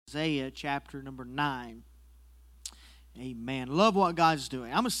Isaiah chapter number 9. Amen. Love what God's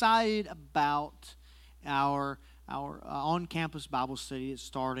doing. I'm excited about our on-campus Bible study that's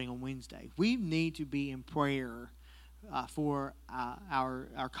starting on Wednesday. We need to be in prayer for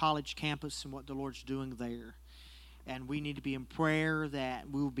our college campus and what the Lord's doing there. And we need to be in prayer that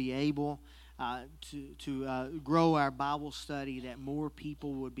we will be able to grow our Bible study, that more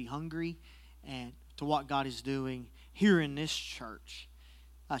people would be hungry and to what God is doing here in this church.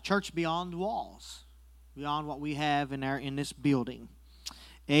 A church beyond walls, beyond what we have in this building.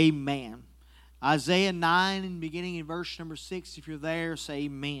 Amen. Isaiah 9, and beginning in verse number 6, if you're there, say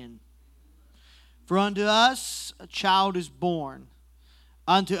amen. For unto us a child is born,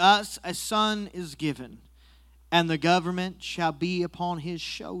 unto us a son is given, and the government shall be upon his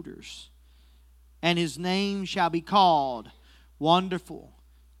shoulders. And his name shall be called Wonderful,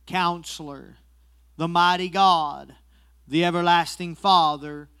 Counselor, the Mighty God, the Everlasting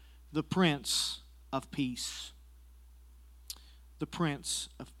Father, the Prince of Peace. The Prince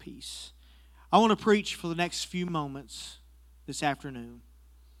of Peace. I want to preach for the next few moments this afternoon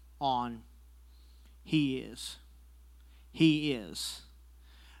on He is. He is.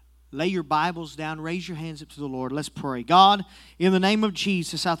 Lay your Bibles down. Raise your hands up to the Lord. Let's pray. God, in the name of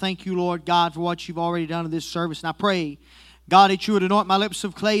Jesus, I thank you, Lord God, for what you've already done in this service. And I pray, God, that you would anoint my lips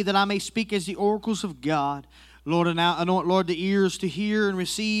of clay, that I may speak as the oracles of God. Lord, and now anoint, Lord, the ears to hear and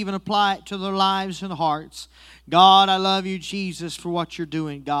receive and apply it to their lives and hearts. God, I love you, Jesus, for what you're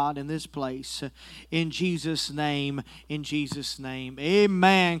doing, God, in this place. In Jesus' name, in Jesus' name.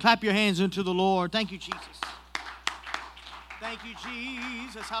 Amen. Clap your hands unto the Lord. Thank you, Jesus. Thank you,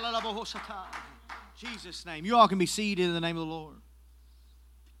 Jesus. Hallelujah. Jesus' name. You all can be seated in the name of the Lord.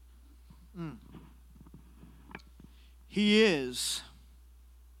 He is.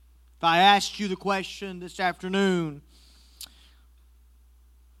 If I asked you the question this afternoon,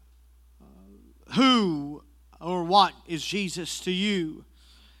 who or what is Jesus to you?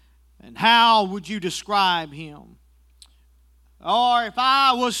 And how would you describe Him? Or if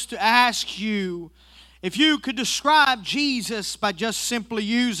I was to ask you, if you could describe Jesus by just simply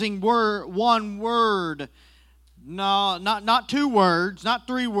using one word, no, not two words, not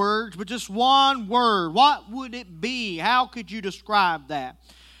three words, but just one word, what would it be? How could you describe that?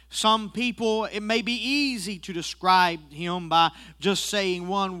 Some people, it may be easy to describe Him by just saying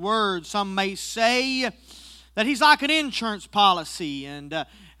one word. Some may say that He's like an insurance policy, and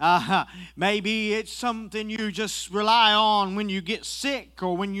maybe it's something you just rely on when you get sick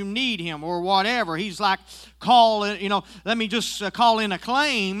or when you need Him or whatever. He's like, let me just call in a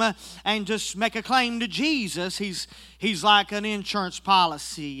claim and just make a claim to Jesus. He's like an insurance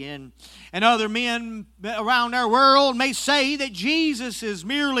policy. And other men around our world may say that Jesus is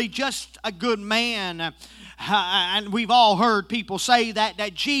merely just a good man. And we've all heard people say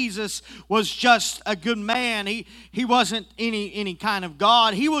that Jesus was just a good man. He wasn't any kind of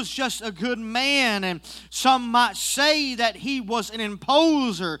God. He was just a good man. And some might say that he was an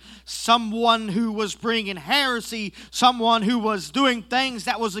imposer, someone who was bringing heresy, someone who was doing things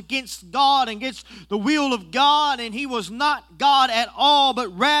that was against God and against the will of God. And he was not God at all, but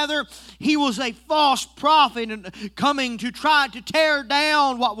rather he was a false prophet and coming to try to tear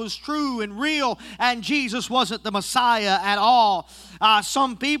down what was true and real. And Jesus wasn't the Messiah at all.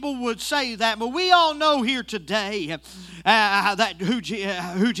 Some people would say that, but we all know here today that who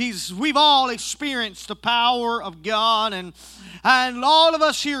Jesus. We've all experienced the power of God, and all of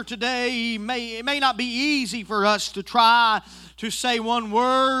us here today it may not be easy for us to try to say one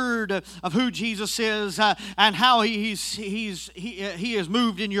word of who Jesus is and how he has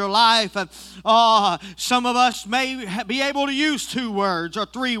moved in your life. Some of us may be able to use two words or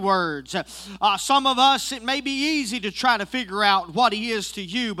three words. Some of us, it may be easy to try to figure out what He is to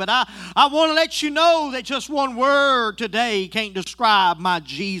you, but I want to let you know that just one word today can't describe my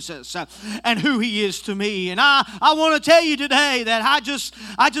Jesus and who He is to me. And I want to tell you today that I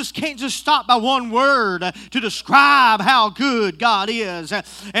just can't just stop by one word to describe how good God is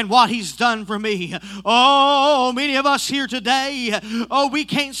and what He's done for me. Oh, many of us here today, we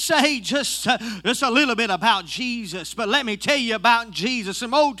can't say just a little bit about Jesus, but let me tell you about Jesus.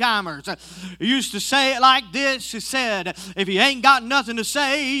 Some old timers used to say it like this. He said, if you ain't got nothing to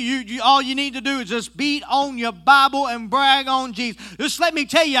say, all you need to do is just beat on your Bible and brag on Jesus. Just let me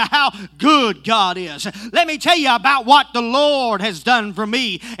tell you how good God is. Let me tell you about what the Lord has done for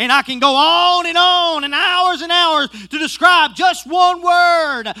me. And I can go on and hours to describe just one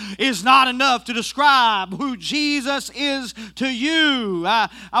word is not enough to describe who Jesus is to you. I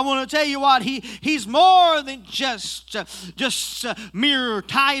want to tell you what, He's more than just mere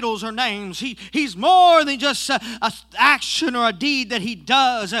titles or names. He's more than just an action or a deed that He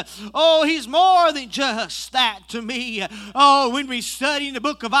does. Oh, He's more than just that to me. Oh, when we study in the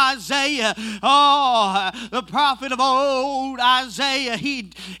book of Isaiah, the prophet of old Isaiah, he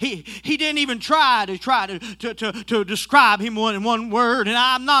didn't even try to describe Him in one word. And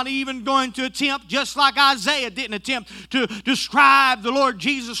I'm not even going to attempt, just like Isaiah didn't attempt to describe the Lord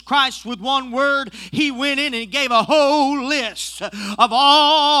Jesus Christ with one word. He went in and He gave a whole list of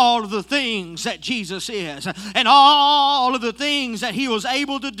all of the things that Jesus is, and all of the things that He was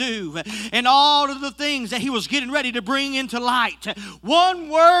able to do, and all of the things that He was getting ready to bring into light. One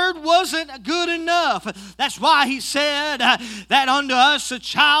word wasn't good enough. That's why He said that unto us a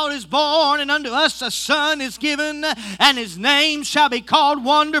child is born, and unto us a son is given, and His name shall be called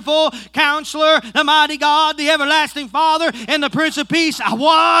Wonderful, Counselor, the Mighty God, the Everlasting Father, and the Prince of Peace.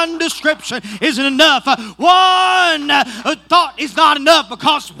 One description isn't enough. One thought is not enough,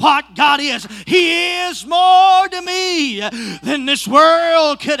 because what God is, He is more to me than this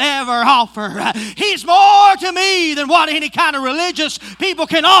world could ever offer. He's more to me than what any kind of religious people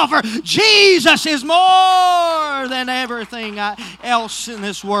can offer. Jesus is more than everything else in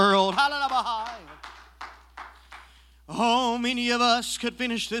this world. Oh, many of us could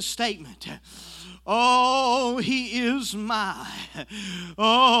finish this statement. Oh, He is my.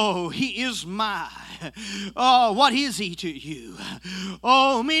 Oh, He is my. Oh, what is He to you?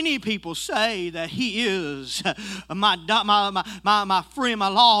 Oh, many people say that He is my friend, my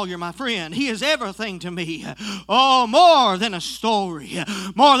lawyer, my friend. He is everything to me. Oh, more than a story,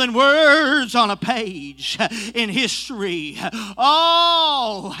 more than words on a page in history.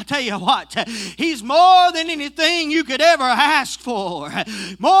 Oh, I tell you what, He's more than anything you could ever ask for,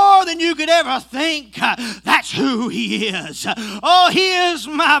 more than you could ever think. That's who He is. Oh, He is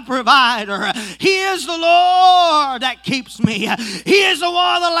my provider. He is the Lord that keeps me. He is the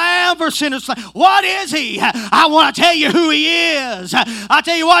one, the Lamb for sinners. What is He? I want to tell you who He is. I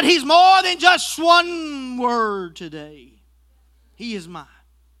tell you what, He's more than just one word today. He is mine.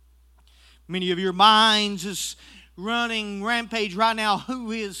 Many of your minds is running rampage right now.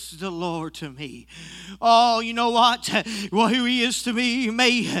 Who is the Lord to me? Oh, you know what? Well, who He is to me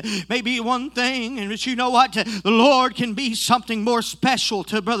may be one thing, but you know what? The Lord can be something more special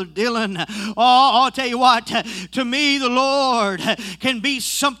to Brother Dylan. Oh, I'll tell you what. To me, the Lord can be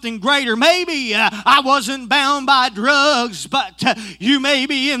something greater. Maybe I wasn't bound by drugs, but you may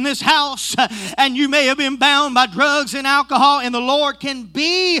be in this house and you may have been bound by drugs and alcohol, and the Lord can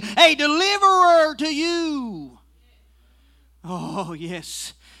be a deliverer to you. Oh,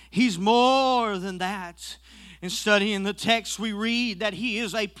 yes, He's more than that. In studying the text, we read that He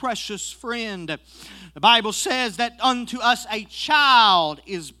is a precious friend. The Bible says that unto us a child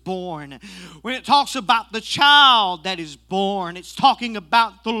is born. When it talks about the child that is born, it's talking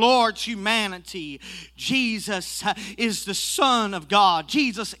about the Lord's humanity. Jesus is the Son of God.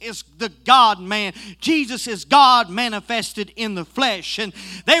 Jesus is the God-man. Jesus is God manifested in the flesh. And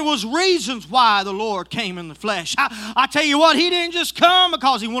there was reasons why the Lord came in the flesh. I tell you what, He didn't just come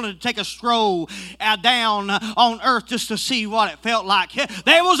because He wanted to take a stroll down on earth just to see what it felt like.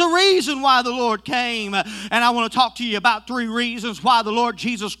 There was a reason why the Lord came. And I want to talk to you about 3 reasons why the Lord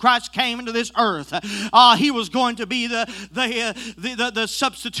Jesus Christ came into this earth. He was going to be the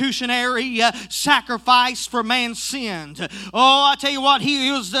substitutionary sacrifice for man's sins. Oh, I tell you what,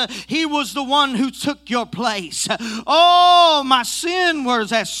 He was the one who took your place. Oh, my sin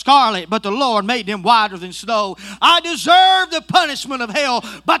was as scarlet, but the Lord made them whiter than snow. I deserved the punishment of hell,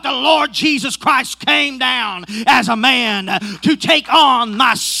 but the Lord Jesus Christ came down as a man to take on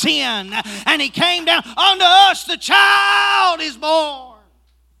my sin. And He came down. Unto us the child is born.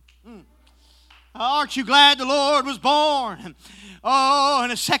 Aren't you glad the Lord was born? Oh,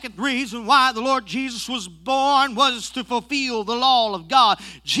 and a second reason why the Lord Jesus was born was to fulfill the law of God.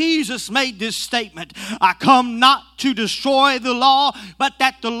 Jesus made this statement, I come not to destroy the law, but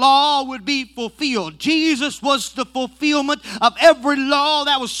that the law would be fulfilled. Jesus was the fulfillment of every law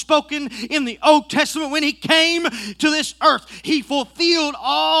that was spoken in the Old Testament. When He came to this earth, He fulfilled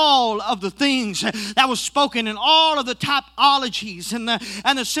all of the things that was spoken in all of the typologies and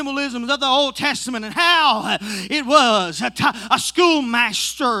the symbolisms of the Old Testament, and how it was a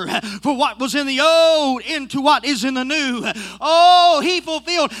schoolmaster for what was in the old into what is in the new. Oh, He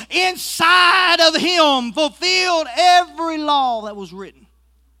fulfilled inside of Him, fulfilled every law that was written.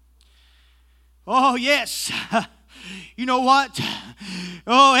 Oh, yes. You know what?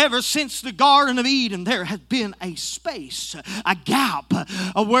 Oh, ever since the Garden of Eden, there has been a space, a gap,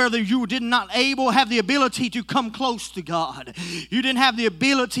 where you did not have the ability to come close to God. You didn't have the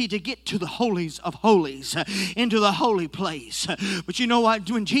ability to get to the holies of holies, into the holy place. But you know what?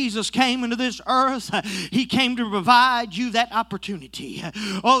 When Jesus came into this earth, He came to provide you that opportunity.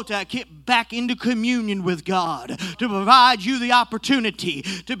 Oh, to get back into communion with God, to provide you the opportunity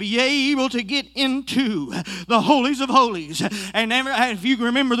to be able to get into the holies of holies. And if you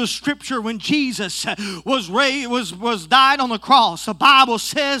remember the scripture, when Jesus was died on the cross, the Bible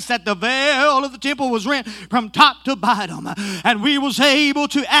says that the veil of the temple was rent from top to bottom, and we was able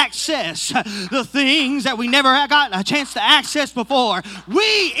to access the things that we never got a chance to access before.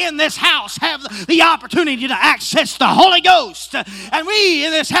 We in this house have the opportunity to access the Holy Ghost, and we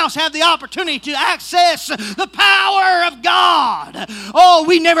in this house have the opportunity to access the power of God. Oh,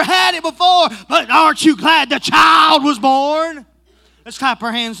 we never had it before, but aren't you glad the child was born? Let's clap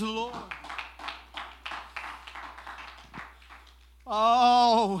our hands to the Lord.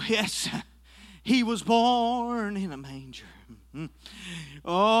 Oh, yes, He was born in a manger.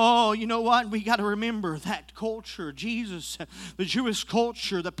 Oh, you know what? We got to remember that culture, Jesus, the Jewish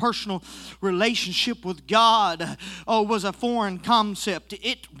culture, the personal relationship with God, was a foreign concept.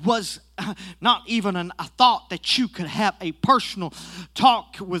 It was not even a thought that you could have a personal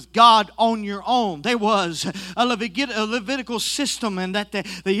talk with God on your own. There was a Levitical system, and that the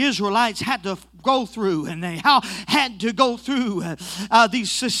Israelites had to go through, and they had to go through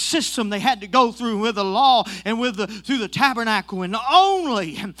these system they had to go through with the law and through the tabernacle, and only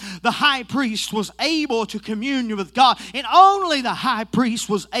the high priest was able to commune with God, and only the high priest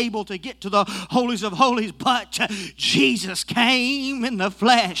was able to get to the holies of holies. But Jesus came in the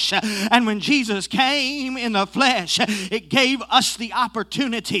flesh, and when Jesus came in the flesh, it gave us the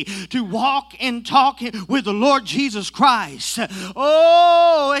opportunity to walk and talk with the Lord Jesus Christ.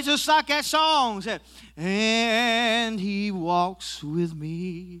 Oh, it's just like that song said, and He walks with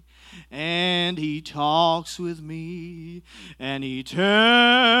me, and He talks with me, and He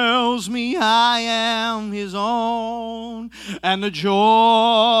tells me I am His own, and the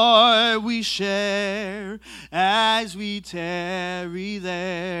joy we share as we tarry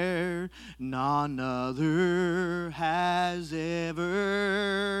there, none other has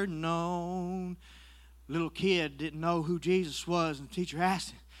ever known. Little kid didn't know who Jesus was, and the teacher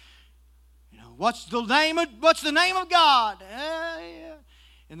asked him, What's the name of God? Yeah.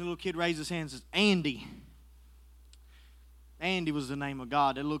 And the little kid raised his hand and says, Andy. Andy was the name of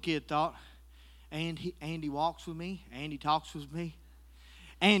God. That little kid thought, Andy walks with me. Andy talks with me.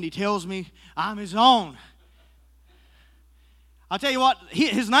 Andy tells me I'm His own. I'll tell you what,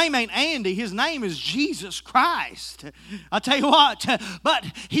 His name ain't Andy. His name is Jesus Christ. I'll tell you what, but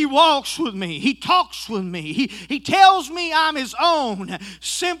He walks with me. He talks with me. He tells me I'm His own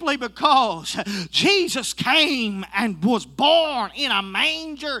simply because Jesus came and was born in a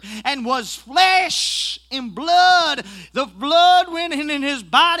manger and was flesh and blood. The blood went in His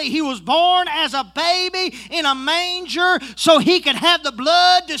body. He was born as a baby in a manger so He could have the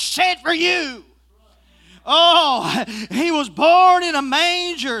blood to shed for you. Oh, He was born in a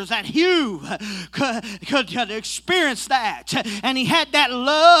manger that you could experience that. And He had that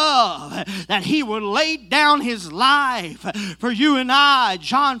love that He would lay down His life for you and I.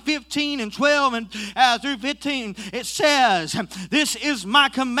 John 15 and 12 and through 15, it says, this is my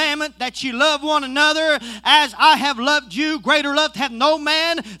commandment, that you love one another as I have loved you. Greater love hath no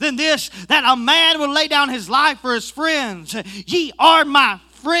man than this, that a man will lay down his life for his friends. Ye are my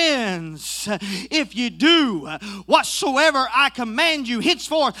friends, if you do whatsoever I command you.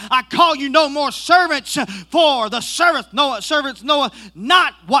 Henceforth I call you no more servants, for the servants knoweth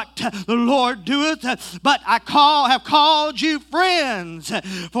not what the Lord doeth, but I have called you friends.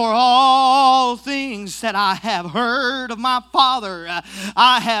 For all things that I have heard of my Father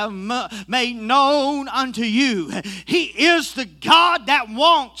I have made known unto you. He is the God that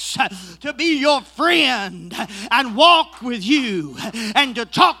wants to be your friend and walk with you and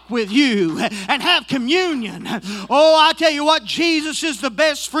to talk with you and have communion. Oh, I tell you what, Jesus is the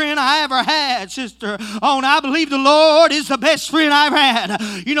best friend I ever had, Sister Owen. I believe the Lord is the best friend I ever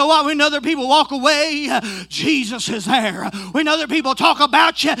had. You know what? When other people walk away, Jesus is there. When other people talk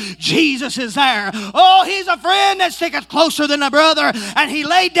about you, Jesus is there. Oh, He's a friend that sticketh closer than a brother, and He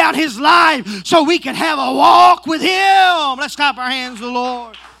laid down His life so we can have a walk with Him. Let's clap our hands to the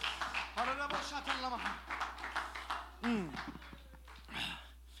Lord.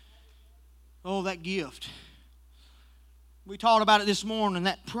 Oh, that gift. We talked about it this morning,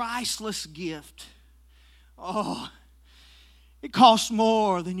 that priceless gift. Oh, it costs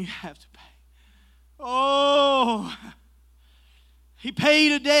more than you have to pay. Oh, He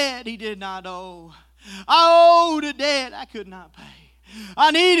paid a debt He did not owe. I owed a debt I could not pay.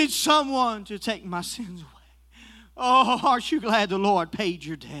 I needed someone to take my sins away. Oh, aren't you glad the Lord paid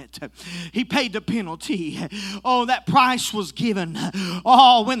your debt? He paid the penalty. Oh, that price was given.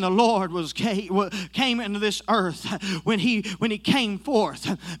 Oh, when the Lord came into this earth, when he came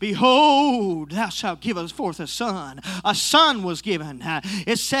forth, behold, thou shalt give us forth a son. A son was given.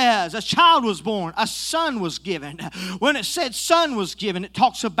 It says a child was born. A son was given. When it said son was given, it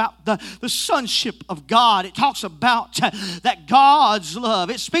talks about the sonship of God. It talks about that God's love.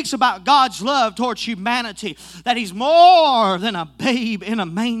 It speaks about God's love towards humanity, that He's more than a babe in a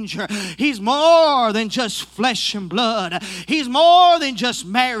manger. He's more than just flesh and blood. He's more than just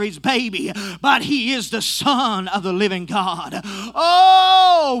Mary's baby, but He is the Son of the living God.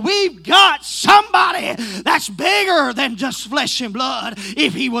 Oh, we've got somebody that's bigger than just flesh and blood.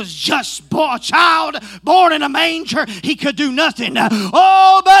 If He was just a child born in a manger, He could do nothing.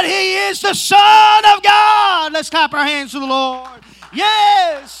 Oh, but He is the Son of God. Let's clap our hands to the Lord.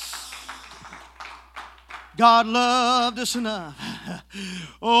 Yes! God loved us enough.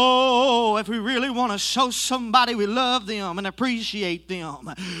 Oh, if we really want to show somebody we love them and appreciate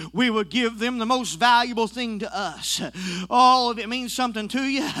them, we would give them the most valuable thing to us. Oh, if it means something to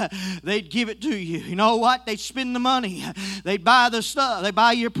you, they'd give it to you. You know what? They'd spend the money. They'd buy the stuff. They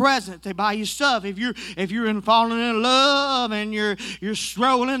buy your present. They buy your stuff. If you're falling in love and you're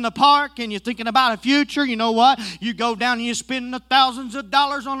strolling in the park and you're thinking about a future, you know what? You go down and you spend the thousands of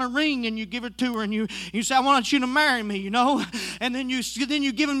dollars on a ring and you give it to her and you say, I want you to marry me, you know, and then you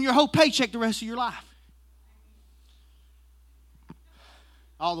give them your whole paycheck the rest of your life.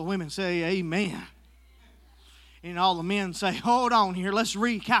 All the women say amen, and all the men say, hold on here, let's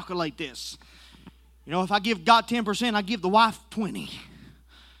recalculate this. You know, if I give God 10%, I give the wife 20,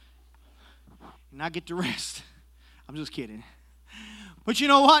 and I get the rest. I'm just kidding. But you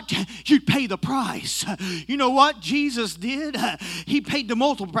know what? You pay the price. You know what Jesus did? He paid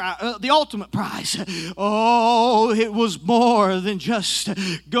the ultimate price. Oh, it was more than just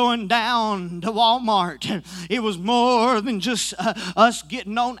going down to Walmart. It was more than just us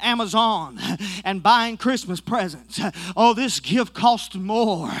getting on Amazon and buying Christmas presents. Oh, this gift cost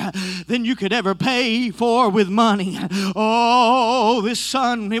more than you could ever pay for with money. Oh, this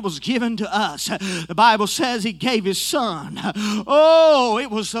son, it was given to us. The Bible says He gave His son. Oh,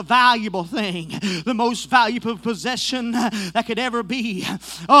 it was a valuable thing, the most valuable possession that could ever be.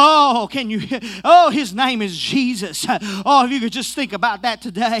 Oh, His name is Jesus. Oh, if you could just think about that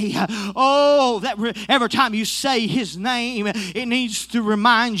today. Oh, every time you say His name, it needs to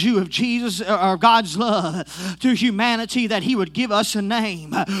remind you of Jesus or God's love to humanity, that He would give us a name.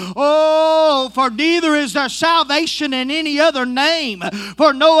 Oh, for neither is there salvation in any other name,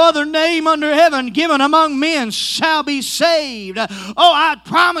 for no other name under heaven given among men shall be saved. Oh, I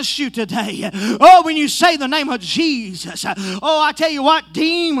promise you today, oh, when you say the name of Jesus, oh, I tell you what,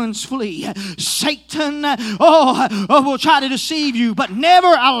 demons flee. Satan, will try to deceive you, but never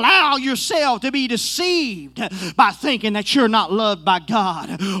allow yourself to be deceived by thinking that you're not loved by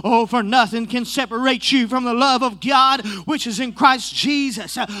God. Oh, for nothing can separate you from the love of God, which is in Christ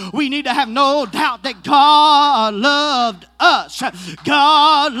Jesus. We need to have no doubt that God loved us.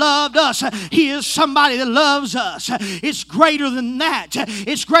 God loved us. He is somebody that loves us. It's greater than that.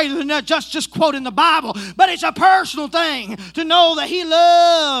 It's greater than that, just quoting the Bible, but it's a personal thing to know that He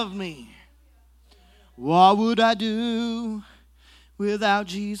loved me. What would I do without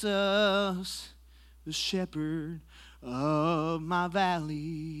Jesus, the shepherd of my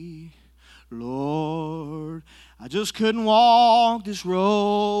valley? Lord, I just couldn't walk this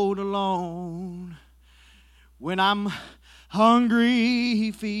road alone. When I'm hungry,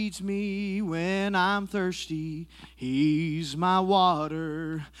 He feeds me. When I'm thirsty, He's my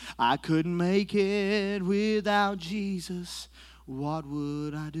water. I couldn't make it without Jesus. What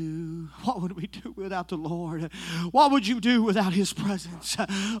would I do? What would we do without the Lord? What would you do without His presence?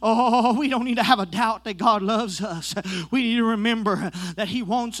 Oh, we don't need to have a doubt that God loves us. We need to remember that He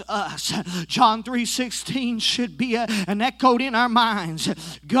wants us. John 3:16 should be an echoed in our minds.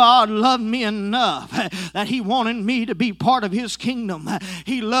 God loved me enough that He wanted me to be part of His kingdom.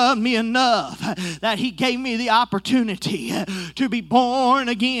 He loved me enough that He gave me the opportunity to be born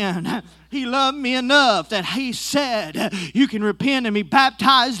again. He loved me enough that He said, you can repent and be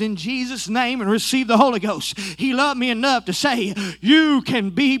baptized in Jesus' name and receive the Holy Ghost. He loved me enough to say, you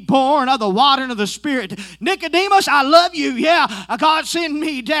can be born of the water and of the Spirit. Nicodemus, I love you. Yeah, God sent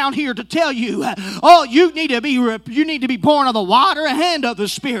me down here to tell you, you need to be born of the water and of the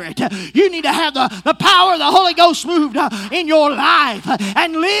Spirit. You need to have the power of the Holy Ghost moved in your life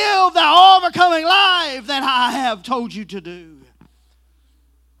and live the overcoming life that I have told you to do.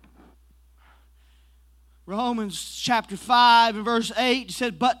 Romans chapter 5 and verse 8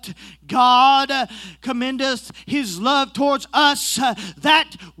 said, but God commendeth His love towards us,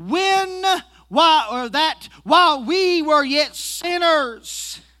 that while we were yet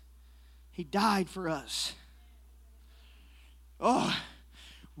sinners, He died for us. Oh,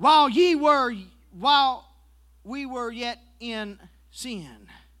 while we were yet in sin.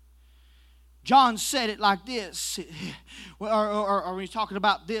 John said it like this, or when he's talking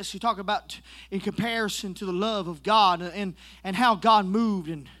about this, he's talking about in comparison to the love of God and how God moved.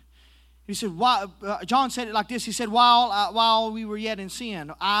 And he said, John said it like this. He said, while we were yet in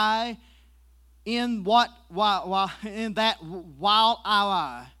sin, while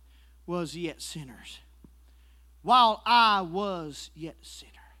I was yet sinners. While I was yet a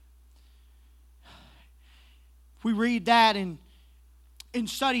sinner. If we read that in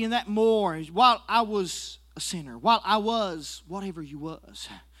studying that more, while I was a sinner, while I was whatever you was,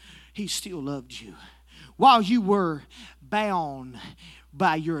 He still loved you. While you were bound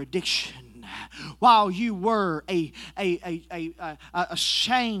by your addiction, while you were a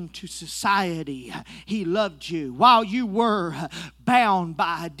shame to society, He loved you. While you were bound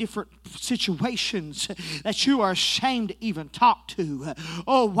by different situations that you are ashamed to even talk to.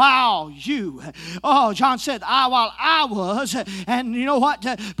 John said, while I was, and you know what?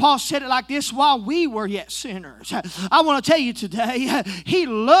 Paul said it like this, while we were yet sinners. I want to tell you today, He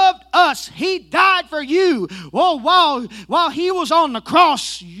loved us. He died for you. While He was on the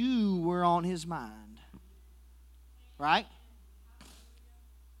cross, you were on His mind. Right?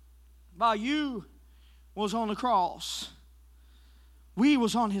 While you was on the cross, we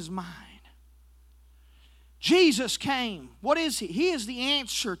was on His mind. Jesus came. What is He? He is the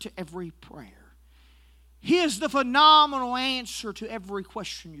answer to every prayer. He is the phenomenal answer to every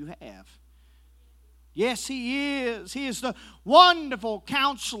question you have. Yes, He is. He is the wonderful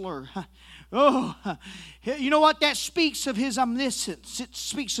counselor. Oh, you know what? That speaks of His omniscience. It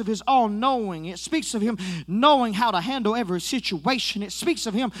speaks of His all-knowing. It speaks of Him knowing how to handle every situation. It speaks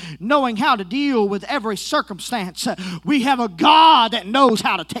of Him knowing how to deal with every circumstance. We have a God that knows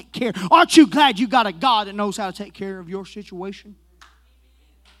how to take care. Aren't you glad you got a God that knows how to take care of your situation?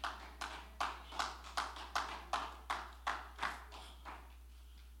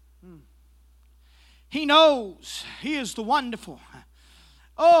 He knows. He is the wonderful.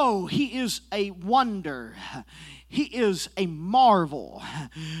 Oh, He is a wonder. He is a marvel.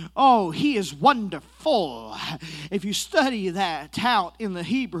 Oh, He is wonderful. If you study that out in the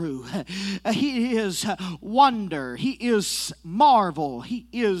Hebrew, He is wonder. He is marvel. He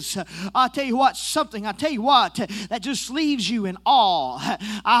is, I tell you what, that just leaves you in awe.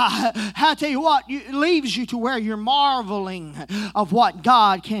 I tell you what, it leaves you to where you're marveling of what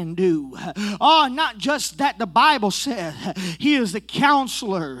God can do. Oh, not just that, the Bible said He is the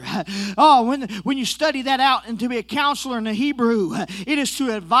counselor. Oh, when you study that out and to be a counselor in the Hebrew, it is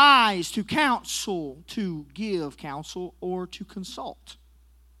to advise, to counsel, to give counsel, or to consult.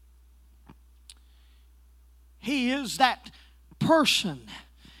 He is that person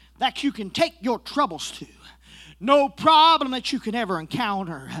that you can take your troubles to. No problem that you can ever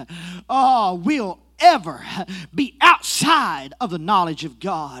encounter will ever be outside of the knowledge of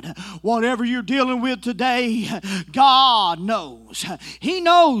God. Whatever you're dealing with today, God knows. He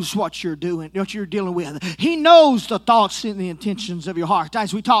knows what you're doing, what you're dealing with. He knows the thoughts and the intentions of your heart.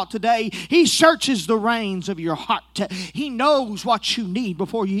 As we talk today, He searches the reins of your heart. He knows what you need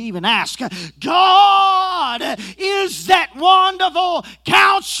before you even ask. God is that wonderful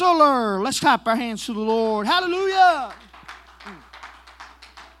counselor. Let's clap our hands to the Lord. Hallelujah.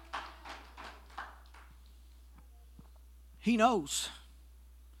 He knows.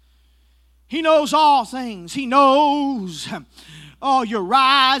 He knows all things. He knows your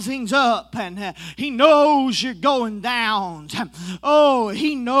risings up, and He knows your going down. Oh,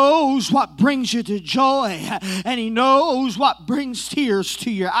 He knows what brings you to joy, and He knows what brings tears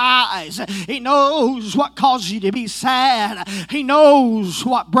to your eyes. He knows what causes you to be sad. He knows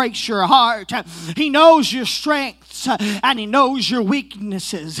what breaks your heart. He knows your strengths, and He knows your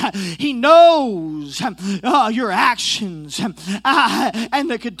weaknesses. He knows your actions and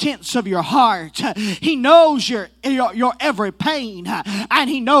the contents of your heart. He knows your every pain. pain and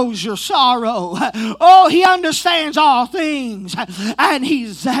He knows your sorrow. Oh, He understands all things, and He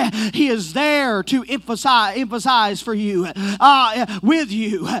is there to emphasize for you, with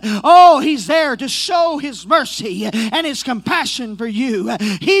you. Oh, He's there to show His mercy and His compassion for you.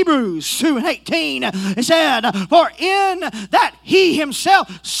 Hebrews 2:18 said, "For in that He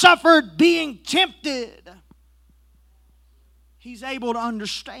Himself suffered being tempted." He's able to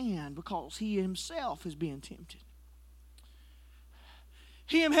understand because He Himself is being tempted.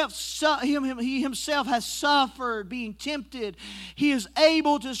 He Himself has suffered being tempted. He is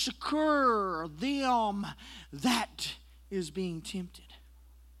able to succor them that is being tempted.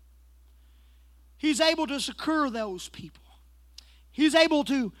 He's able to succor those people. He's able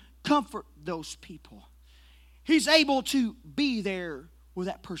to comfort those people. He's able to be there with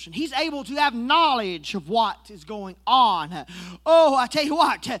that person. He's able to have knowledge of what is going on. Oh, I tell you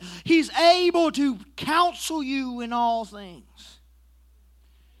what, He's able to counsel you in all things.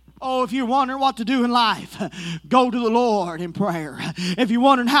 Oh, if you're wondering what to do in life, go to the Lord in prayer. If you're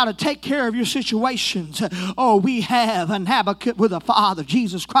wondering how to take care of your situations, oh, we have an advocate with the Father,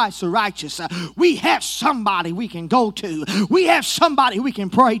 Jesus Christ the righteous. We have somebody we can go to. We have somebody we can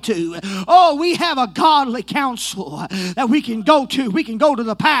pray to. Oh, we have a godly counsel that we can go to. We can go to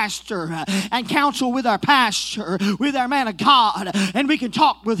the pastor and counsel with our pastor, with our man of God, and we can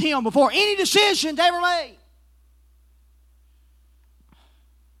talk with him before any decision ever made.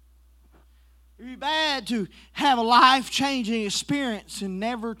 It would be bad to have a life-changing experience and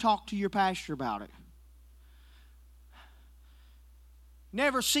never talk to your pastor about it.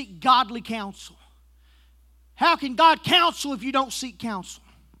 Never seek godly counsel. How can God counsel if you don't seek counsel?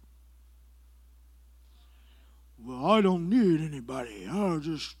 Well, I don't need anybody. I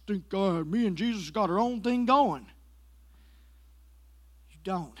just think me and Jesus got our own thing going. You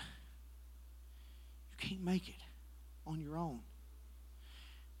don't. You can't make it on your own.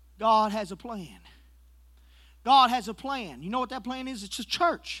 God has a plan. God has a plan. You know what that plan is? It's a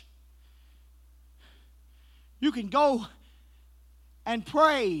church. You can go and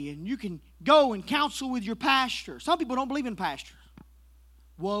pray, and you can go and counsel with your pastor. Some people don't believe in pastor.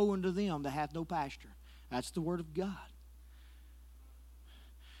 Woe unto them that hath no pastor. That's the word of God.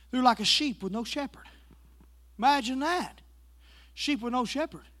 They're like a sheep with no shepherd. Imagine that. Sheep with no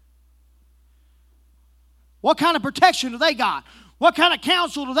shepherd. What kind of protection do they got? What kind of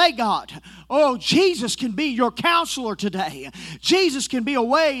counsel do they got? Oh, Jesus can be your counselor today. Jesus can be a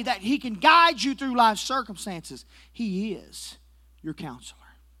way that He can guide you through life's circumstances. He is your counselor.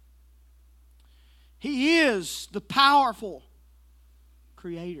 He is the powerful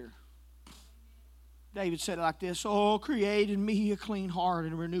Creator. David said it like this, "Oh, create in me a clean heart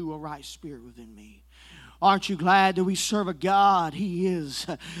and renew a right spirit within me." Aren't you glad that we serve a God? He is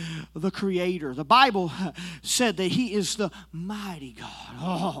the Creator. The Bible said that He is the mighty God.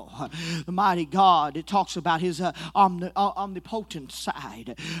 Oh, the mighty God. It talks about His omnipotent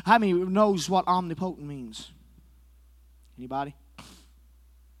side. How many knows what omnipotent means? Anybody?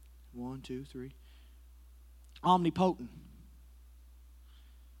 1, 2, 3. Omnipotent.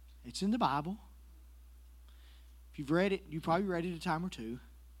 It's in the Bible. If you've read it, you probably read it a time or two.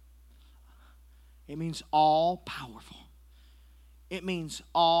 It means all powerful. It means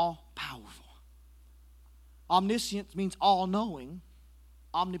all powerful. Omniscient means all knowing.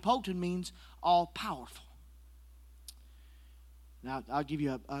 Omnipotent means all powerful. Now, I'll give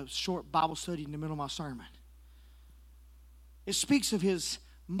you a short Bible study in the middle of my sermon. It speaks of His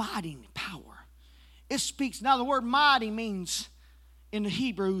mighty power. It speaks, now the word mighty means, in the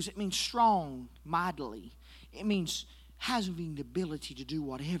Hebrews, it means strong, mightily. It means having the ability to do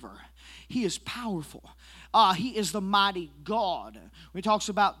whatever. He is powerful. He is the mighty God. When it talks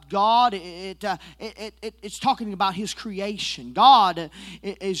about God, it's talking about His creation. God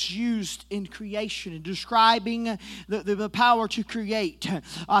is used in creation and describing the power to create.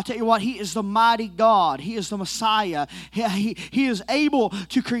 I'll tell you what, He is the mighty God. He is the Messiah. He is able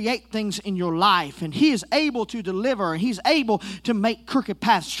to create things in your life, and He is able to deliver, and He's able to make crooked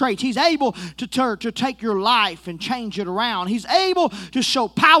paths straight. He's able to take your life and change it around. He's able to show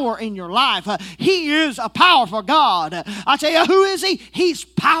power in your life. He is a powerful God. I tell you, who is He? He's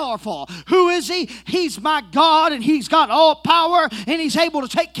powerful. Who is He? He's my God, and He's got all power, and He's able to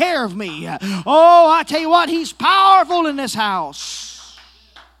take care of me. Oh, I tell you what, He's powerful in this house.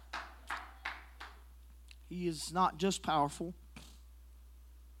 He is not just powerful,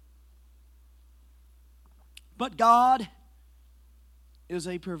 but God is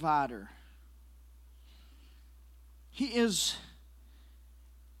a provider. He is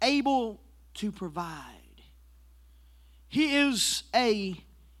able to provide. He is a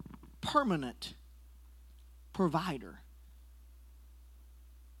permanent provider.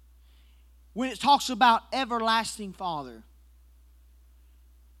 when it talks about everlasting Father,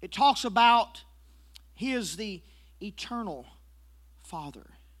 it talks about He is the eternal Father.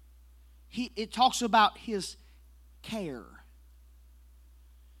 It talks about His care.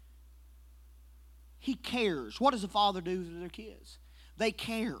 He cares. What does a father do to their kids? They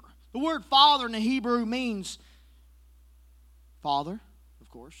care. The word father in the Hebrew means father, of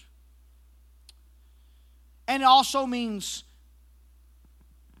course. And it also means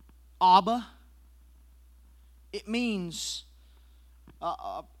Abba. It means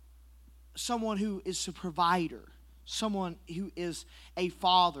someone who is a provider. Someone who is a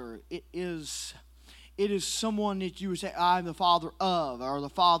father. It is someone that you would say, I'm the father of, or the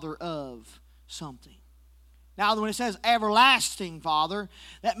father of something. Now, when it says everlasting Father,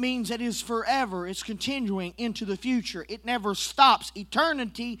 that means it is forever. It's continuing into the future. It never stops.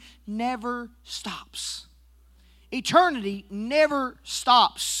 Eternity never stops. Eternity never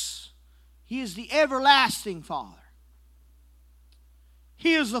stops. He is the everlasting Father.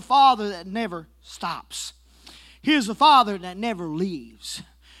 He is the Father that never stops. He is the Father that never leaves.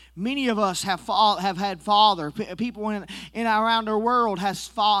 Many of us have had father. People in around our world has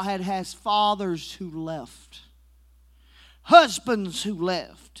fathers who left. Husbands who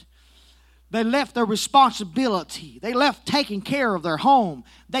left. They left their responsibility. They left taking care of their home.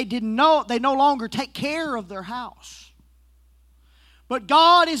 They no longer take care of their house. But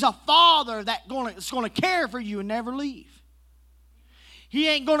God is a Father that's going to care for you and never leave. He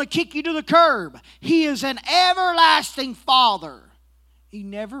ain't going to kick you to the curb. He is an everlasting Father. He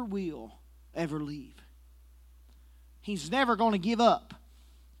never will ever leave. He's never going to give up.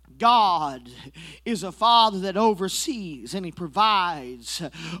 God is a Father that oversees and He provides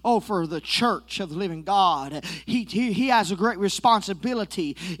for the church of the living God. He has a great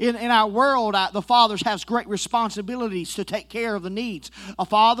responsibility. In our world, the fathers have great responsibilities to take care of the needs. A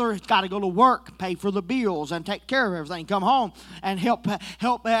father has got to go to work, pay for the bills, and take care of everything. Come home and help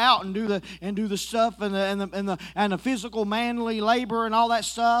out and do the stuff and the physical manly labor and all that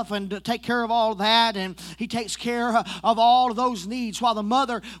stuff, and to take care of all of that. And he takes care of all of those needs, while the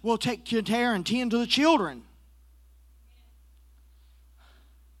mother will take care and tend to the children.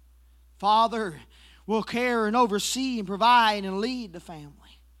 Father will care and oversee and provide and lead the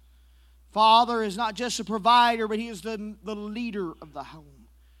family. Father is not just a provider, but He is the leader of the home.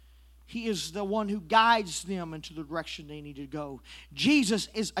 He is the one who guides them into the direction they need to go. Jesus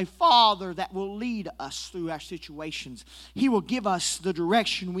is a Father that will lead us through our situations. He will give us the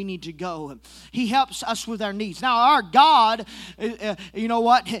direction we need to go. He helps us with our needs. Now, our God, you know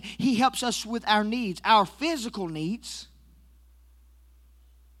what? He helps us with our needs. Our physical needs.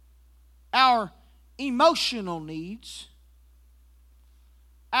 Our emotional needs.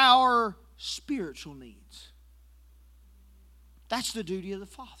 Our spiritual needs. That's the duty of the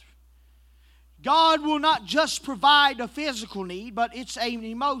Father. God will not just provide a physical need, but it's an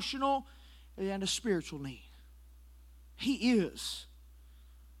emotional and a spiritual need. He is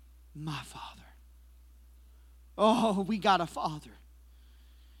my Father. Oh, we got a Father.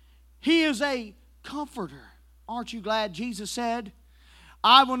 He is a comforter. Aren't you glad Jesus said,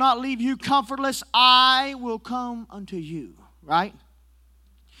 I will not leave you comfortless, I will come unto you. Right?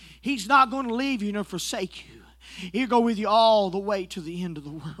 He's not going to leave you nor forsake you. He'll go with you all the way to the end of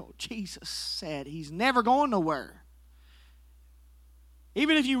the world. Jesus said He's never going nowhere.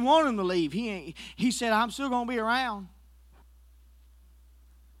 Even if you want Him to leave, He said, I'm still going to be around.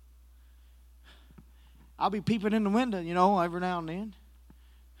 I'll be peeping in the window, every now and then.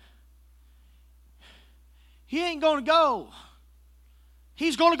 He ain't going to go.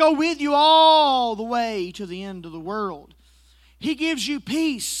 He's going to go with you all the way to the end of the world. He gives you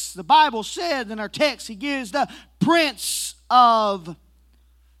peace. The Bible said in our text, He gives the Prince of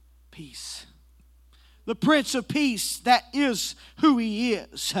Peace. The Prince of Peace, that is who He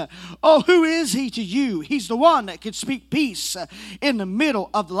is. Oh, who is He to you? He's the one that can speak peace in the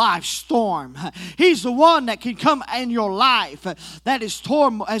middle of life's storm. He's the one that can come in your life that is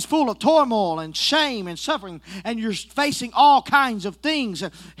full of turmoil and shame and suffering, and you're facing all kinds of things.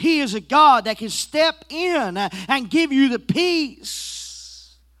 He is a God that can step in and give you the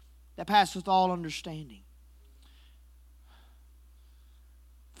peace that passeth all understanding.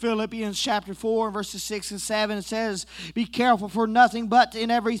 Philippians chapter 4, verses 6 and 7, it says, be careful for nothing, but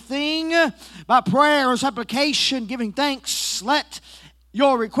in everything, by prayer or supplication, giving thanks, let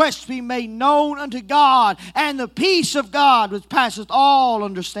your requests be made known unto God, and the peace of God, which passeth all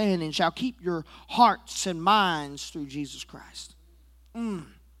understanding, shall keep your hearts and minds through Jesus Christ. Will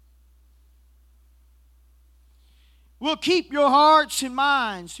keep your hearts and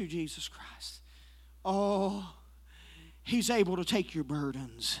minds through Jesus Christ. Oh, He's able to take your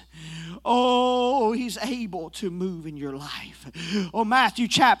burdens. Oh, He's able to move in your life. Oh, Matthew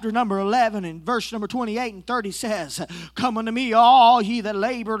chapter number 11 and verse number 28 and 30 says, "Come unto me, all ye that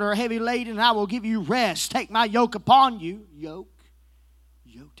labor and are heavy laden, and I will give you rest. Take my yoke upon you." Yoke,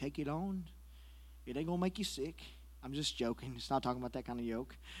 take it on. It ain't going to make you sick. I'm just joking. It's not talking about that kind of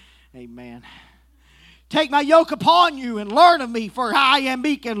yoke. Amen. "Take my yoke upon you and learn of me, for I am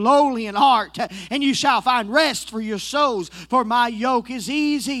meek and lowly in heart, and you shall find rest for your souls. For my yoke is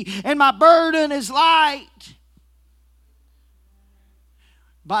easy and my burden is light."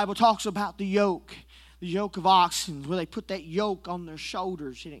 The Bible talks about the yoke of oxen, where they put that yoke on their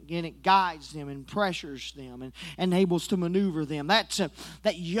shoulders, and it guides them and pressures them and enables to maneuver them. That's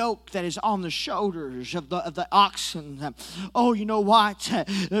that yoke that is on the shoulders of the oxen. Oh, you know what?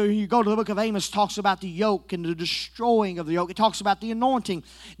 You go to the book of Amos, talks about the yoke and the destroying of the yoke. It talks about the anointing,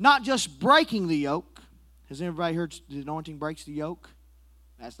 not just breaking the yoke. Has everybody heard the anointing breaks the yoke?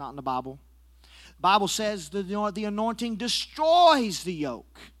 That's not in the Bible. The Bible says that the anointing destroys the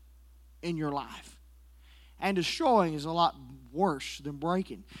yoke in your life. And destroying is a lot worse than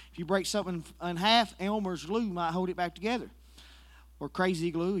breaking. If you break something in half, Elmer's glue might hold it back together. Or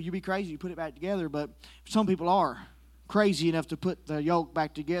crazy glue. You be crazy, you put it back together. But some people are crazy enough to put the yoke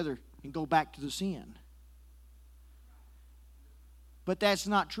back together and go back to the sin. But that's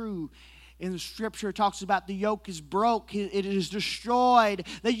not true. In the Scripture, it talks about the yoke is broke. It is destroyed.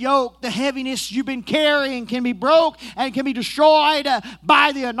 The yoke, the heaviness you've been carrying can be broke and can be destroyed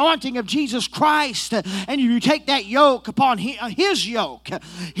by the anointing of Jesus Christ. And you take that yoke upon His yoke.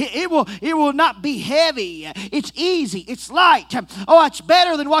 It will not be heavy. It's easy. It's light. Oh, it's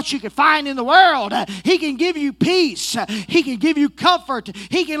better than what you can find in the world. He can give you peace. He can give you comfort.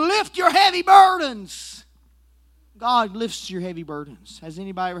 He can lift your heavy burdens. God lifts your heavy burdens. Has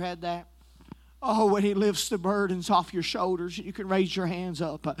anybody ever had that? Oh, when He lifts the burdens off your shoulders, you can raise your hands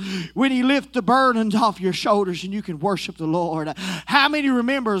up. When He lifts the burdens off your shoulders, and you can worship the Lord. How many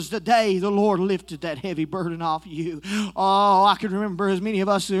remembers the day the Lord lifted that heavy burden off you? Oh, I can remember as many of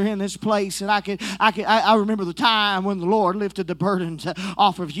us are in this place, and I remember the time when the Lord lifted the burdens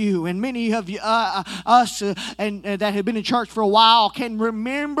off of you. And many of you, us, and that have been in church for a while, can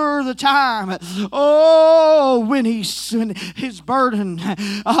remember the time. Oh, when His burden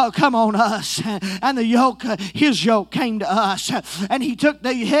come on us. And the yoke, His yoke came to us. And He took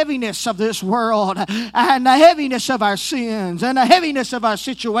the heaviness of this world and the heaviness of our sins and the heaviness of our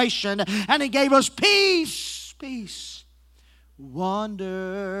situation, and He gave us peace. Peace.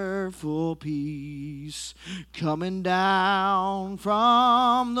 Wonderful peace coming down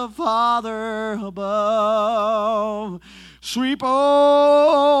from the Father above. Sweep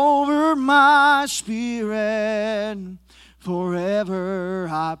over my spirit. Forever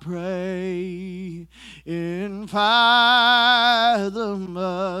I pray in fathomless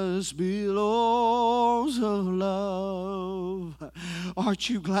billows of love. Aren't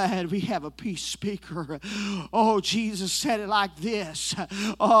you glad we have a peace speaker? Oh, Jesus said it like this.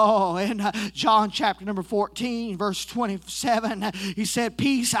 Oh, in John chapter number 14, verse 27, He said,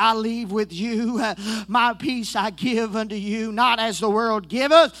 "Peace I leave with you, my peace I give unto you, not as the world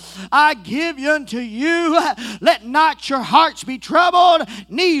giveth, I give unto you. Let not your hearts be troubled,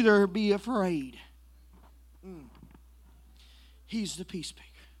 neither be afraid." He's the peace speaker.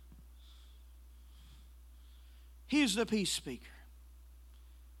 He's the peace speaker.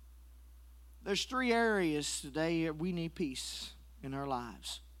 There's 3 areas today that we need peace in our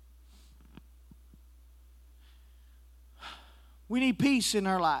lives. We need peace in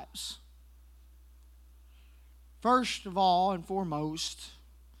our lives. First of all and foremost,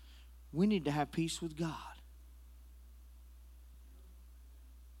 we need to have peace with God.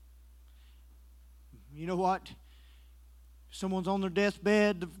 You know what? Someone's on their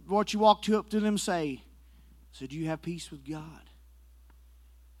deathbed, what you walk up to them say, "Do you have peace with God?"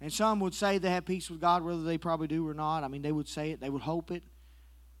 And some would say they have peace with God, whether they probably do or not. I mean, they would say it, they would hope it.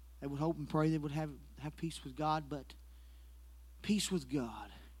 They would hope and pray they would have peace with God, but peace with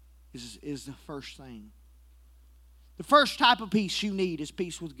God is the first thing. The first type of peace you need is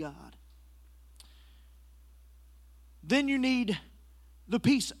peace with God. Then you need the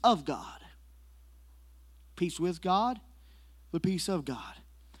peace of God. Peace with God, the peace of God.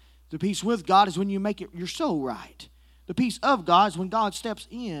 The peace with God is when you make your soul right. The peace of God is when God steps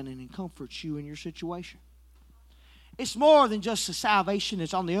in and comforts you in your situation. It's more than just the salvation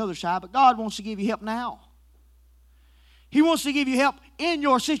that's on the other side, but God wants to give you help now. He wants to give you help in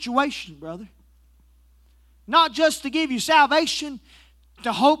your situation, brother. Not just to give you salvation,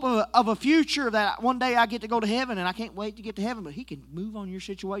 the hope of a future that one day I get to go to heaven and I can't wait to get to heaven, but He can move on your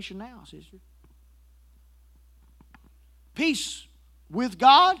situation now, sister. peace with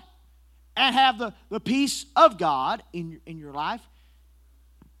God and have the peace of God in your life,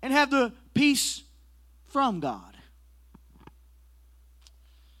 and have the peace from God.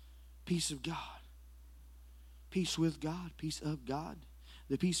 Peace of God. Peace with God. Peace of God.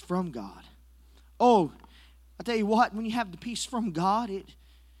 The peace from God. Oh, I tell you what, when you have the peace from God,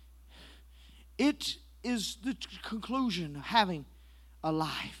 it is the conclusion of having a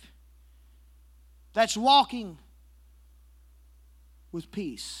life that's walking with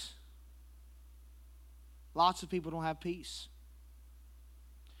peace. Lots of people don't have peace.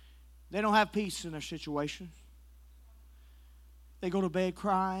 They don't have peace in their situation. They go to bed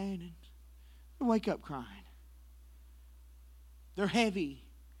crying and they wake up crying. They're heavy.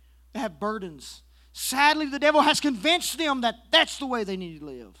 They have burdens. Sadly, the devil has convinced them that that's the way they need to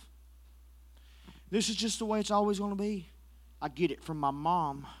live. This is just the way it's always going to be. I get it from my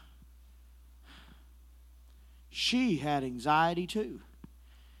mom. She had anxiety too.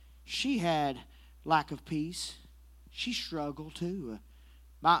 She had lack of peace. She struggled too.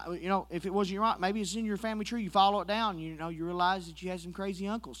 If it wasn't your aunt, maybe it's in your family tree. You follow it down. You realize that you had some crazy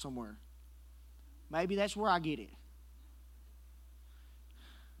uncles somewhere. Maybe that's where I get it.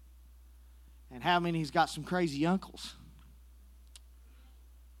 And how many's got some crazy uncles?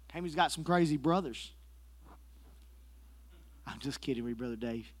 How many's got some crazy brothers? I'm just kidding with you, Brother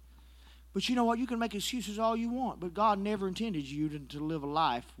Dave. But you know what? You can make excuses all you want, but God never intended you to live a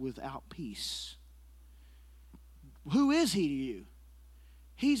life without peace. Who is He to you?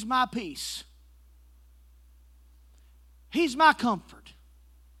 He's my peace. He's my comfort.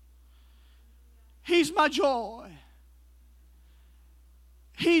 He's my joy.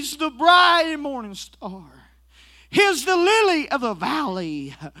 He's the bright and morning star. He's the lily of the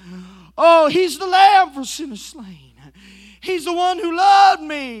valley. Oh, He's the lamb for sinners slain. He's the one who loved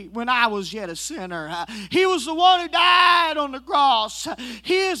me when I was yet a sinner. He was the one who died on the cross.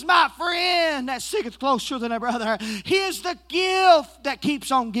 He is my friend that sticketh closer than a brother. He is the gift that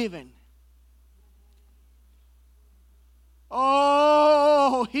keeps on giving.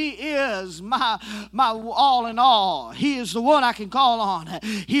 Oh, He is my all in all. He is the one I can call on.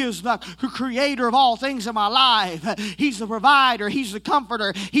 He is the creator of all things in my life. He's the provider. He's the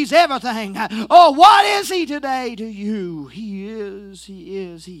comforter. He's everything. Oh, what is He today to you? He is.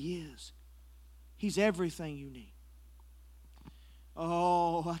 He's everything you need.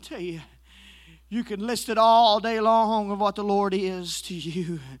 Oh, I tell you, you can list it all day long of what the Lord is to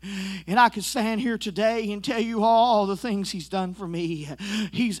you. And I could stand here today and tell you all the things He's done for me.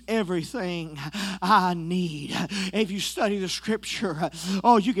 He's everything I need. If you study the Scripture,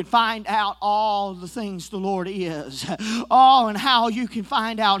 you can find out all the things the Lord is. And how you can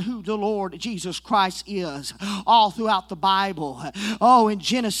find out who the Lord Jesus Christ is. All throughout the Bible. In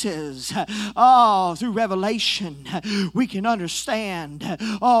Genesis. Through Revelation. We can understand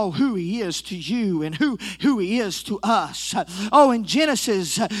who He is to you. And who He is to us. In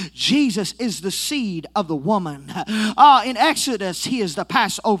Genesis, Jesus is the seed of the woman. In Exodus, He is the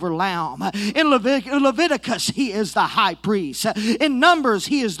Passover lamb. In Leviticus, He is the high priest. In Numbers,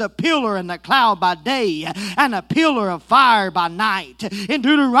 He is the pillar and the cloud by day and a pillar of fire by night. In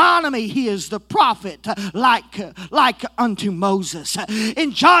Deuteronomy, He is the prophet like unto Moses.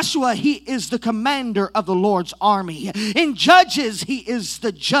 In Joshua, He is the commander of the Lord's army. In Judges, He is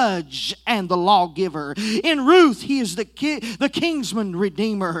the judge and the lawgiver. In Ruth, He is the kingsman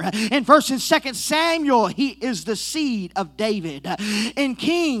redeemer. In 1st and 2nd Samuel, He is the seed of David. In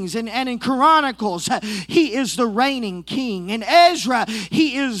Kings and in Chronicles, He is the reigning king. In Ezra,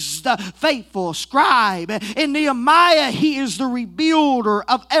 He is the faithful scribe. In Nehemiah, He is the rebuilder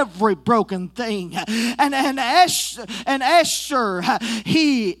of every broken thing. And Esther,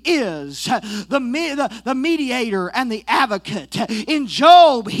 He is the mediator and the advocate. In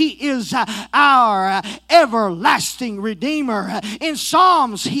Job, He is our everlasting Redeemer. In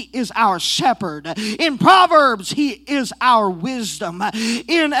Psalms, He is our shepherd. In Proverbs, He is our wisdom.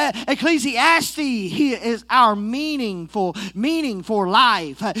 In Ecclesiastes, He is our meaning for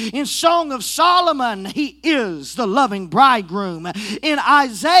life. In Song of Solomon, He is the loving bridegroom. In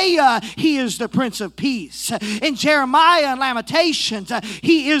Isaiah, He is the Prince of Peace. In Jeremiah and Lamentations,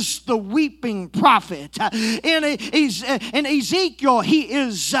 He is the weeping prophet. In Ezekiel, He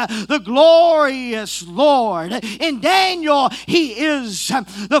is the glory victorious Lord. In Daniel, he is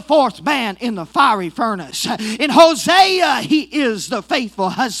the fourth man in the fiery furnace. In Hosea, he is the faithful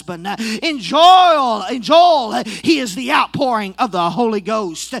husband. In Joel, he is the outpouring of the Holy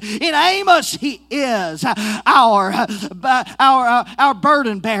Ghost. In Amos, he is our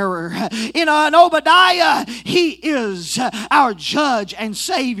burden bearer. In Obadiah, he is our judge and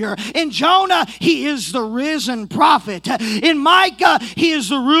savior. In Jonah, he is the risen prophet. In Micah, he is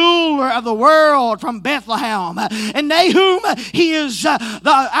the ruler of the world from Bethlehem. In Nahum, he is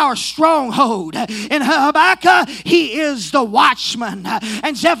our stronghold. In Habakkuk, he is the watchman.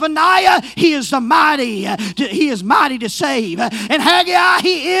 And Zephaniah, he is mighty to save. In Haggai,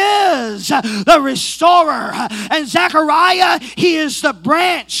 he is the restorer. And Zechariah, he is the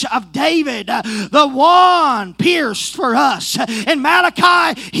branch of David, the one pierced for us. In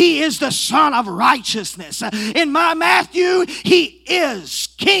Malachi, he is the son of righteousness. In Matthew, he is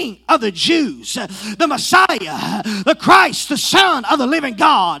King of the Jews, the Messiah, the Christ, the Son of the living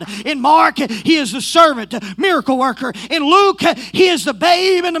God. In Mark, he is the servant, miracle worker. In Luke, he is the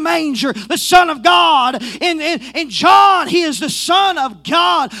babe in the manger, the Son of God. In John, he is the Son of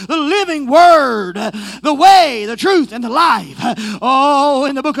God, the living Word, the way, the truth, and the life. Oh,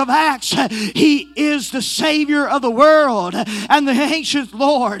 in the book of Acts, he is the Savior of the world and the ancient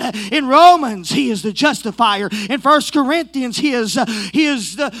Lord. In Romans, he is the justifier. In 1 Corinthians, he is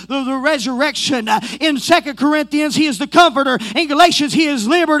the resurrection. In 2 Corinthians, he is the comforter. In Galatians, he is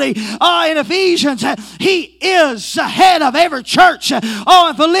liberty. In Ephesians, he is the head of every church. In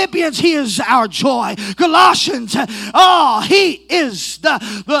Philippians, he is our joy. Colossians, he is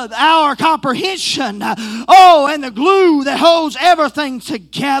our comprehension. And the glue that holds everything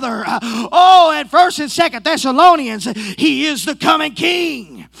together. And 1 and 2 Thessalonians, he is the coming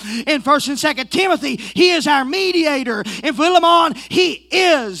King. In 1 and 2 Timothy, he is our mediator. In Philemon, he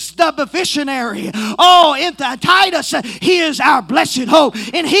is the beneficiary. In Titus, he is our blessed hope.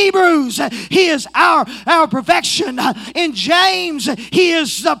 In Hebrews, he is our perfection. In James, he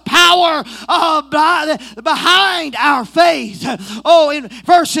is the power behind our faith. In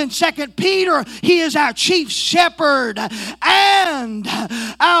 1 and 2 Peter, he is our chief shepherd and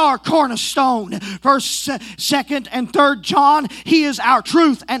our cornerstone. 1st, 2nd, and 3rd John, he is our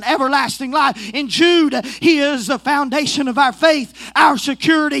truth and everlasting life. In Jude, he is the foundation of our faith, our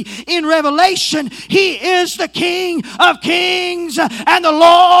security. In Revelation, he is the King of kings and the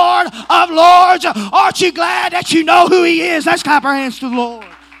Lord of lords. Aren't you glad that you know who he is? Let's clap our hands to the Lord.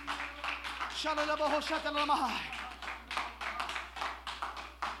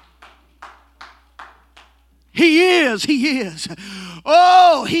 He is. He is.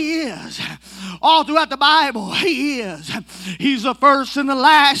 He is. All throughout the Bible, he is. He's the first and the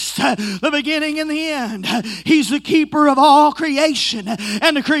last, the beginning and the end. He's the keeper of all creation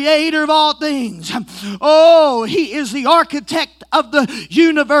and the creator of all things. He is the architect of the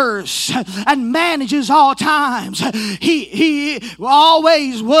universe and manages all times. He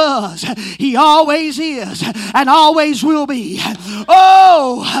always was. He always is and always will be.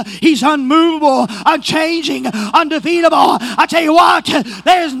 He's unmovable, unchanging, undefeatable. I tell you what,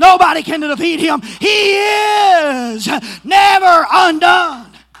 there's nobody can defeat him. He is never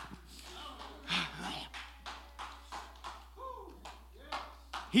undone.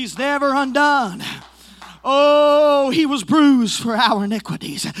 He's never undone. He was bruised for our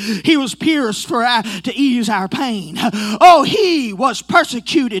iniquities. He was pierced to ease our pain. He was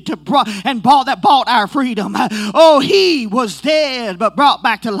persecuted that bought our freedom. He was dead but brought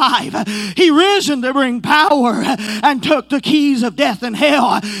back to life. He risen to bring power and took the keys of death and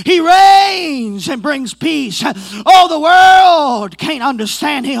hell. He reigns and brings peace. The world can't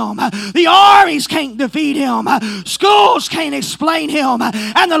understand him. The armies can't defeat him. Schools can't explain him.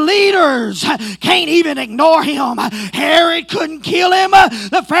 And the leaders can't even ignore him. Herod couldn't kill him.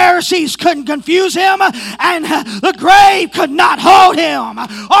 The Pharisees couldn't confuse him. And the grave could not hold him.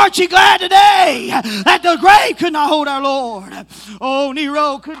 Aren't you glad today that the grave could not hold our Lord?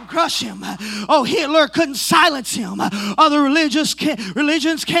 Nero couldn't crush him. Hitler couldn't silence him. Other religions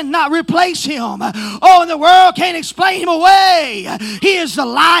cannot replace him. And the world can't explain him away. He is the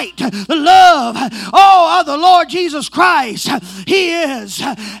light, the love, of the Lord Jesus Christ. He is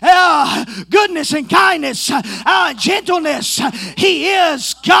goodness and kindness kindness, and gentleness. He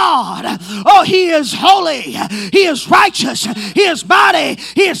is God. Oh, He is holy. He is righteous. He is mighty.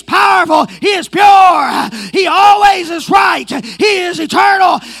 He is powerful. He is pure. He always is right. He is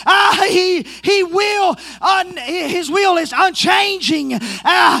eternal. His will is unchanging,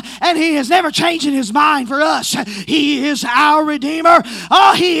 and He is never changing His mind for us. He is our Redeemer.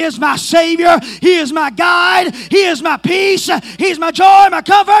 Oh, He is my Savior. He is my guide. He is my peace. He is my joy, my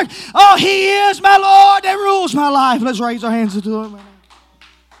comfort. Oh, He is my Lord that rules my life. Let's raise our hands to Him.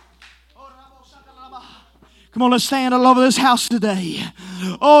 Come on, let's stand all over this house today.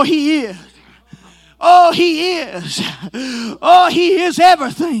 Oh, He is. Oh, He is. Oh, He is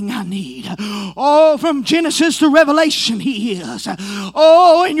everything I need. Oh, from Genesis to Revelation, He is.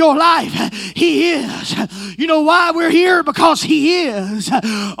 Oh, in your life, He is. You know why we're here? Because He is.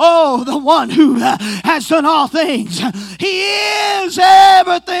 Oh, the one who has done all things. He is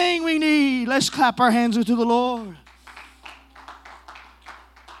everything we need. Let's clap our hands unto the Lord.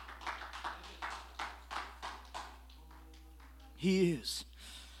 He is.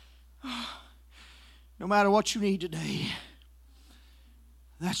 No matter what you need today,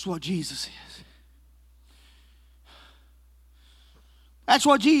 that's what Jesus is. That's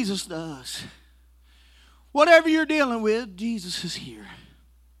what Jesus does. Whatever you're dealing with, Jesus is here.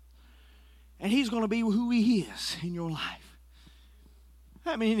 And He's going to be who He is in your life.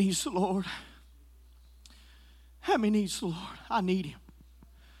 How many needs the Lord? How many needs the Lord? I need Him.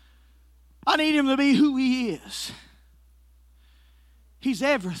 I need Him to be who He is. He's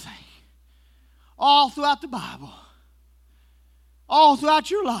everything. All throughout the Bible. All throughout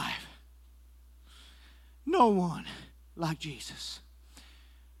your life. No one like Jesus.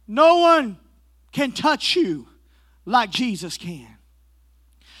 No one can touch you like Jesus can.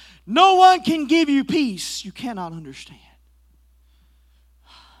 No one can give you peace you cannot understand.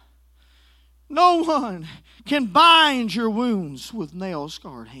 No one can bind your wounds with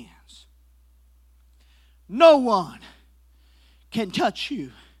nail-scarred hands. No one can touch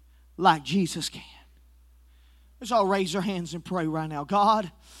you like Jesus can. Let's all raise our hands and pray right now. God,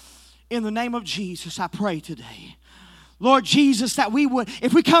 in the name of Jesus, I pray today, Lord Jesus, that we would,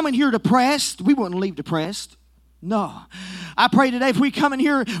 if we come in here depressed, we wouldn't leave depressed. No. I pray today if we come in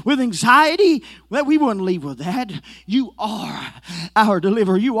here with anxiety, that we wouldn't leave with that. You are our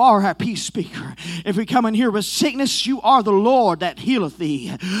deliverer. You are our peace speaker. If we come in here with sickness, you are the Lord that healeth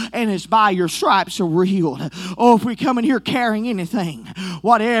thee. And it's by your stripes are we healed. Oh, if we come in here carrying anything,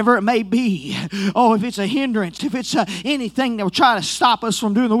 whatever it may be. Oh, if it's a hindrance, if it's anything that will try to stop us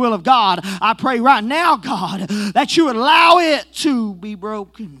from doing the will of God, I pray right now, God, that you would allow it to be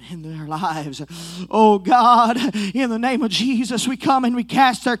broken in their lives. Oh, God, in the name of Jesus, we come and we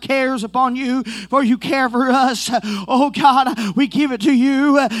cast our cares upon you, for you care for us. Oh God, we give it to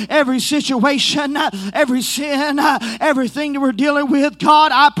you. Every situation, every sin, everything that we're dealing with,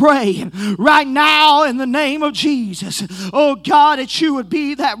 God, I pray right now in the name of Jesus, oh God, that you would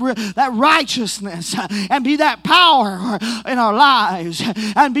be that righteousness and be that power in our lives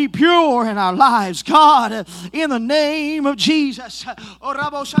and be pure in our lives. God, in the name of Jesus,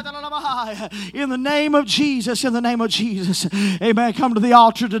 in the name of Jesus, in the name of Jesus. Amen. Come to the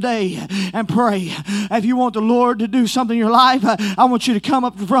altar today and pray. If you want the Lord to do something in your life, I want you to come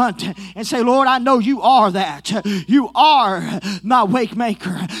up front and say, Lord, I know you are that. You are my wake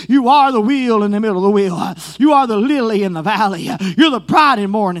maker. You are the wheel in the middle of the wheel. You are the lily in the valley. You're the bright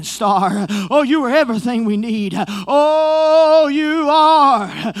and morning star. Oh, you are everything we need. Oh, you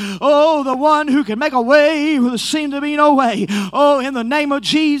are. Oh, the one who can make a way where there seemed to be no way. Oh, in the name of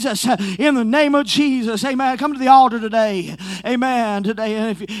Jesus. In the name of Jesus. Amen. Come to the altar today. Amen.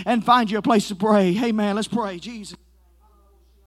 Today. And find you a place to pray. Amen. Let's pray. Jesus.